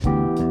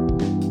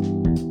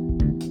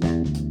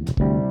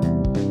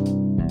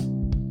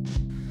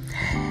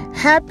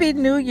Happy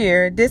New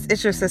Year. This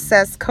is your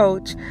success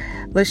coach,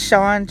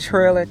 LaShawn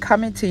Triller,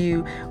 coming to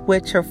you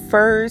with your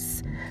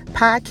first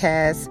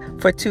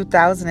podcast for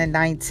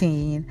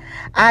 2019.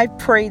 I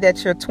pray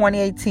that your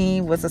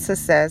 2018 was a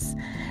success,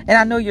 and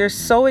I know you're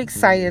so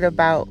excited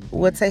about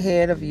what's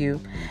ahead of you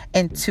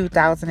in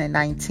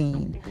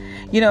 2019.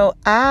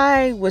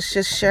 I was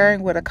just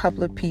sharing with a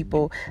couple of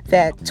people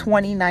that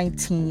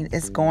 2019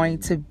 is going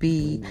to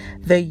be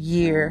the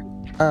year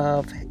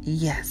of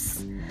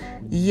yes.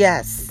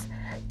 Yes.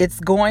 It's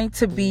going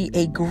to be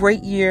a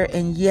great year,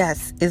 and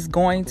yes, it's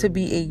going to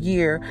be a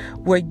year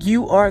where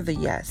you are the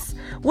yes.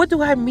 What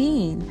do I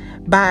mean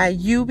by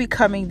you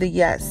becoming the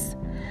yes?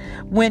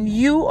 When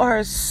you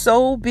are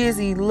so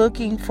busy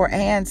looking for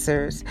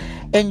answers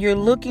and you're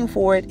looking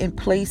for it in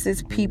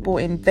places, people,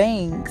 and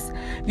things,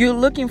 you're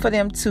looking for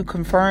them to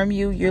confirm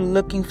you, you're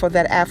looking for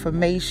that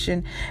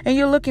affirmation, and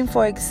you're looking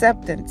for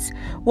acceptance.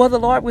 Well, the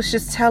Lord was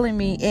just telling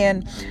me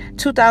in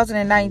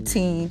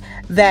 2019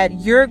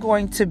 that you're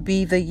going to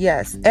be the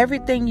yes.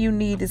 Everything you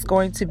need is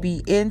going to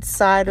be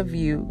inside of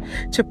you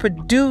to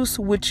produce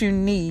what you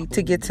need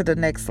to get to the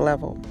next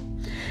level.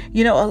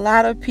 A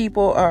lot of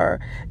people are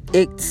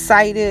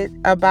excited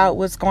about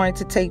what's going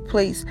to take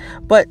place,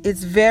 but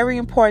it's very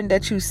important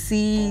that you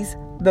seize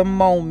the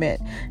moment,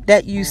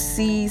 that you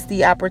seize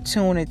the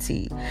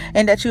opportunity,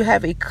 and that you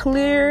have a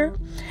clear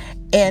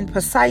and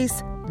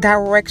precise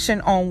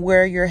direction on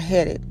where you're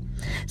headed.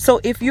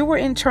 So if you were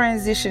in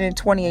transition in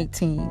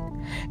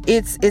 2018,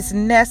 it's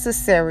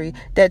necessary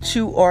that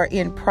you are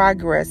in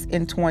progress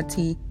in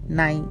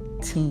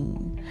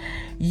 2019.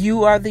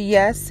 You are the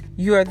yes.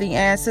 You are the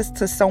answers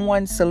to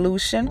someone's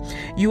solution.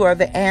 You are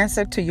the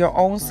answer to your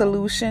own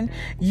solution.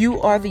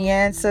 You are the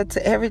answer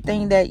to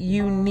everything that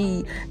you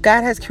need.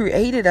 God has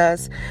created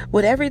us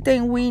with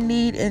everything we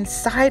need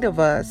inside of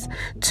us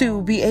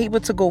to be able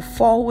to go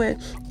forward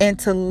and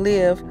to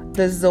live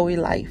the Zoe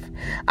life.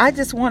 I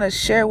just want to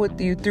share with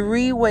you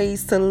 3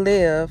 ways to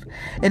live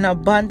an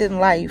abundant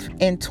life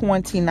in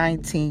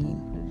 2019.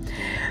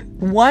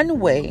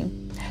 One way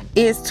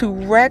is to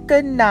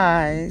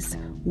recognize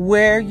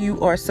where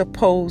you are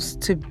supposed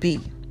to be.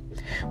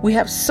 We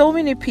have so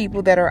many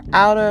people that are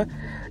out of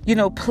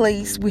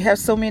place. We have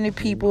so many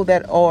people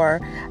that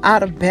are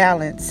out of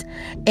balance.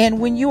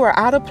 And when you are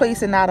out of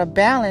place and out of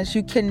balance,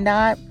 you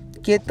cannot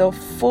get the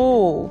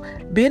full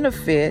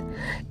benefit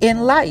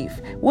in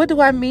life. What do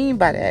I mean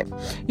by that?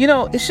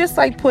 It's just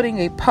like putting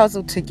a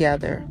puzzle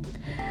together.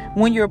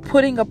 When you're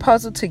putting a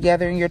puzzle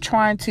together and you're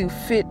trying to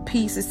fit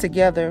pieces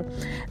together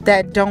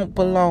that don't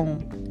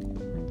belong,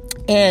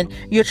 and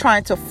you're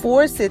trying to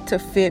force it to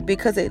fit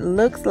because it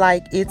looks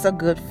like it's a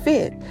good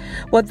fit.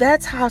 Well,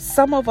 that's how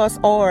some of us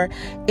are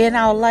in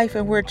our life,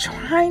 and we're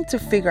trying to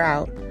figure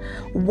out,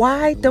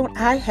 why don't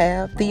I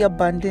have the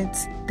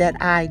abundance that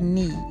I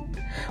need?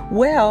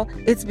 Well,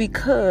 it's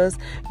because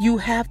you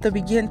have to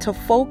begin to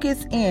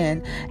focus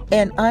in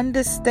and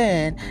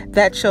understand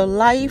that your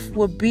life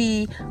would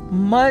be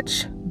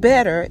much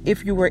better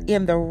if you were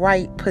in the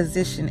right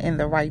position, in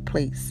the right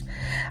place.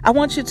 I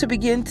want you to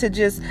begin to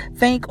just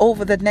think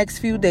over the next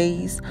few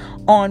days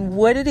on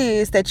what it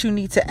is that you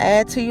need to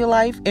add to your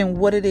life and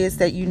what it is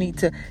that you need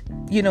to,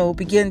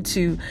 begin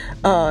to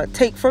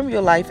take from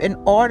your life in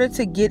order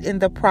to get in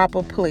the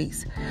proper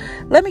place.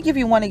 Let me give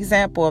you one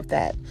example of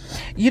that.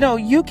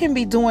 You can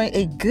be doing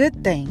a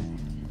good thing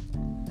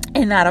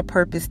and not a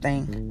purpose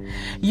thing.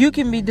 You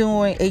can be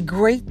doing a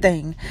great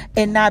thing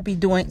and not be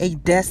doing a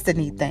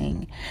destiny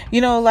thing.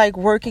 Like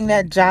working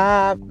that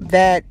job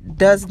that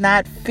does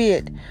not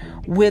fit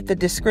with the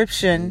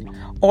description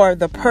or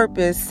the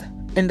purpose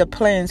and the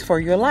plans for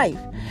your life.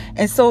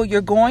 And so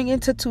you're going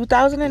into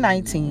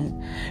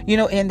 2019,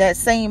 in that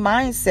same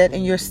mindset,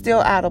 and you're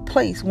still out of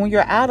place. When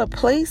you're out of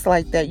place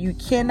like that, you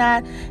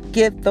cannot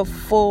get the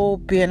full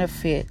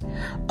benefit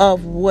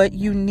of what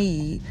you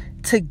need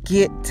to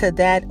get to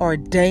that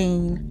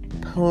ordained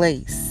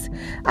place.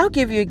 I'll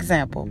give you an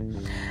example.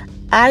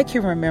 I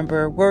can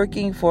remember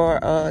working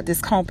for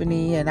this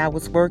company, and I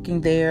was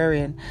working there,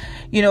 and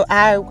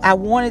I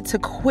wanted to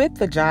quit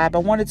the job. I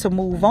wanted to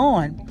move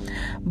on,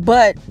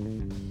 but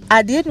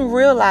I didn't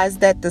realize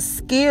that the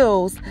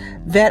skills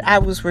that I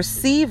was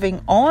receiving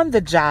on the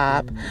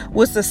job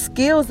was the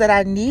skills that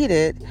I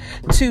needed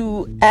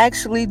to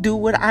actually do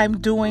what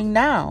I'm doing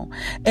now.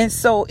 And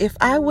so if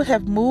I would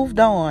have moved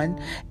on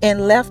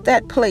and left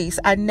that place,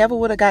 I never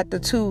would have got the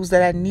tools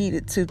that I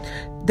needed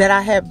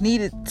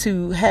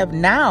to have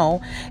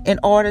now in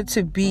order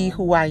to be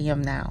who I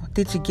am now.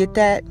 Did you get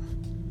that?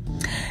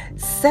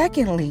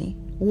 Secondly,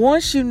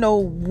 once you know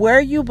where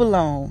you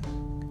belong,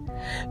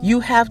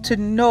 you have to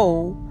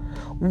know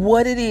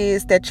what it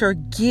is that you're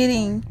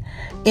getting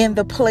in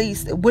the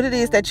place, what it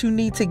is that you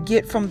need to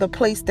get from the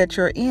place that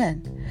you're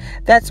in.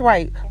 That's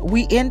right.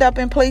 We end up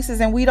in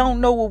places and we don't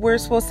know what we're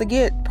supposed to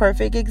get.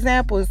 Perfect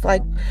example is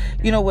like,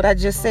 what I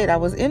just said. I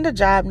was in the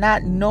job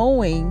not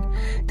knowing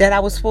that I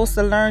was supposed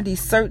to learn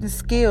these certain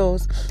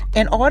skills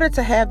in order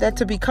to have that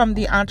to become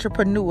the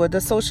entrepreneur,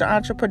 the social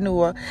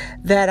entrepreneur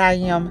that I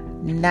am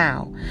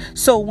now.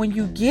 So when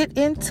you get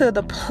into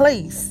the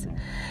place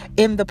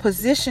in the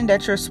position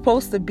that you're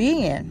supposed to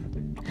be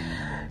in,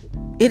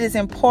 it is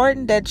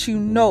important that you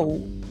know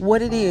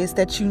what it is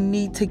that you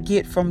need to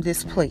get from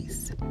this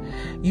place.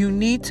 You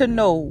need to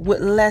know what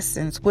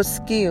lessons, what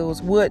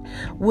skills, what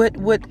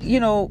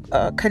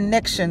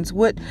connections,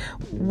 what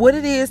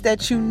it is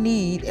that you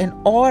need in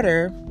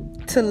order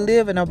to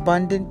live an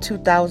abundant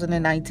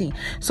 2019.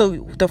 So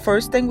the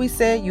first thing we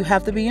said, you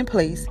have to be in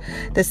place.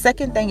 The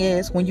second thing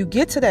is, when you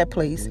get to that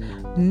place,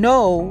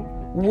 know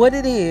what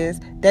it is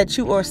that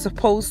you are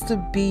supposed to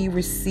be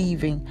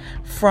receiving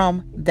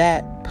from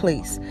that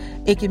place.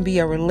 It can be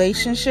a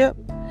relationship.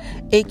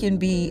 It can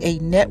be a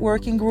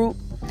networking group.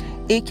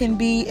 It can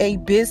be a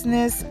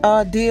business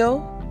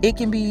deal. It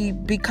can be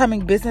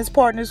becoming business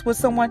partners with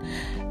someone.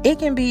 It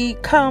can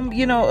become,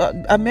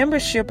 a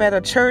membership at a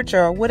church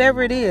or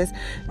whatever it is.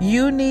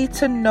 You need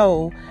to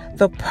know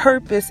the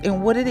purpose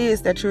and what it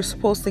is that you're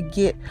supposed to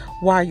get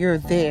while you're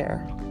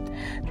there.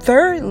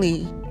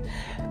 Thirdly,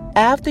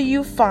 after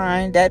you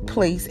find that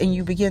place and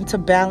you begin to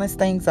balance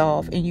things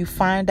off and you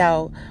find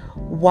out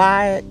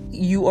why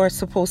you are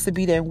supposed to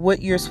be there and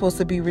what you're supposed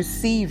to be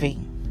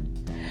receiving,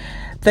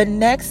 the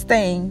next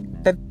thing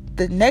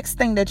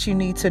that you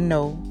need to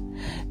know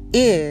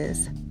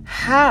is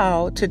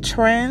how to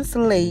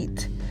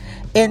translate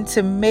and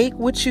to make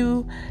what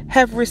you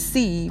have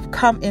received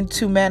come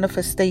into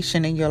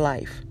manifestation in your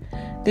life.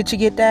 Did you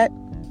get that?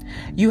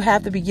 You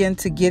have to begin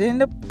to get in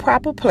the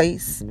proper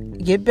place,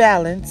 get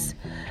balance,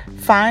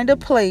 find a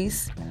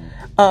place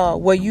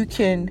where you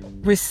can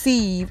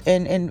receive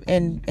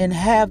and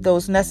have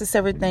those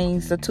necessary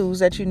things, the tools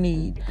that you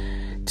need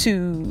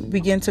to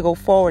begin to go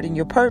forward in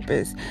your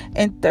purpose.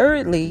 And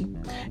thirdly,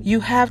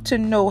 you have to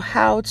know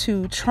how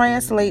to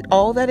translate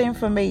all that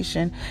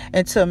information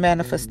into a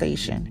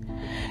manifestation.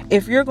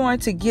 If you're going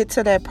to get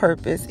to that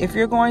purpose, if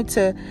you're going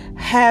to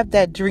have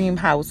that dream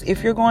house,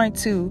 if you're going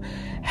to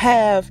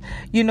have,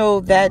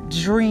 that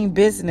dream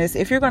business,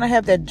 if you're going to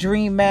have that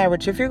dream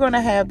marriage, if you're going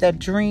to have that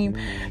dream,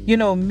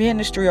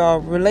 ministry or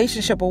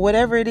relationship or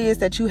whatever it is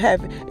that you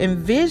have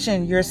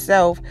envisioned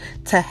yourself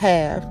to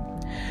have,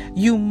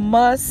 you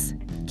must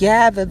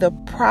gather the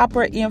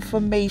proper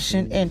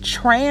information and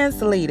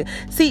translate it.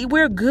 See,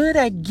 we're good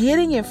at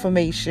getting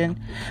information,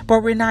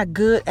 but we're not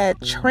good at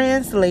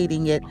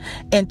translating it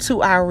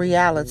into our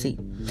reality.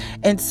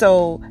 And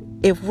so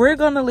if we're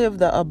going to live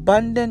the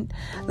abundant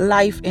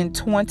life in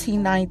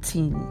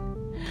 2019,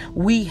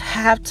 we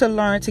have to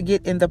learn to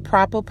get in the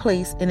proper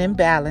place and in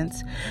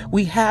balance.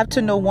 We have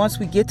to know, once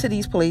we get to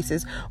these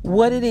places,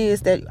 what it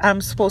is that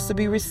I'm supposed to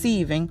be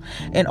receiving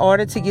in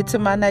order to get to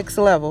my next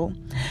level.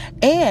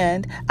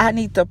 And I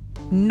need to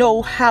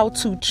know how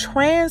to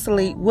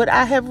translate what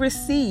I have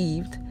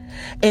received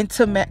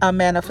into a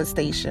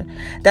manifestation.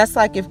 That's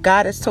like if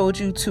God has told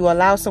you to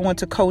allow someone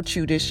to coach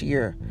you this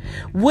year.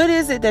 What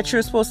is it that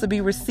you're supposed to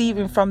be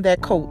receiving from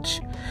that coach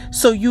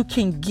so you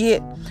can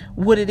get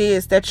what it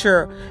is that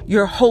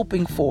you're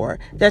hoping for,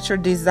 that you're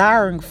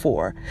desiring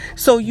for?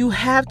 So you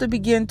have to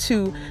begin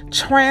to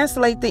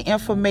translate the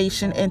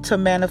information into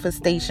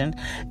manifestation.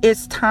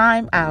 It's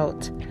time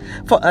out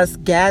for us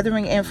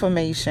gathering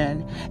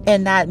information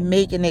and not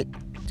making it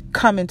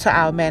come into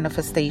our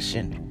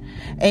manifestation.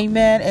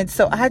 Amen. And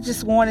so I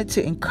just wanted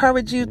to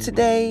encourage you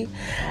today.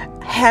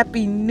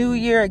 Happy New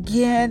Year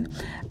again.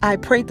 I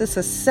pray the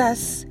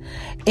success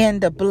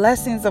and the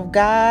blessings of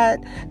God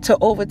to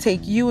overtake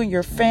you and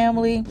your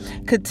family.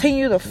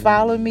 Continue to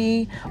follow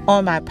me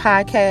on my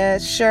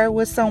podcast, share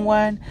with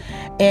someone.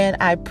 And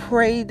I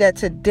pray that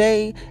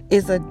today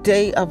is a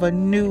day of a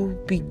new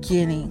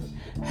beginning.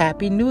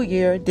 Happy New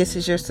Year. This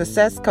is your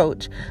success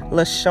coach,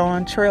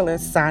 LaShawn Triller,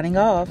 signing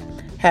off.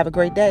 Have a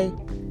great day.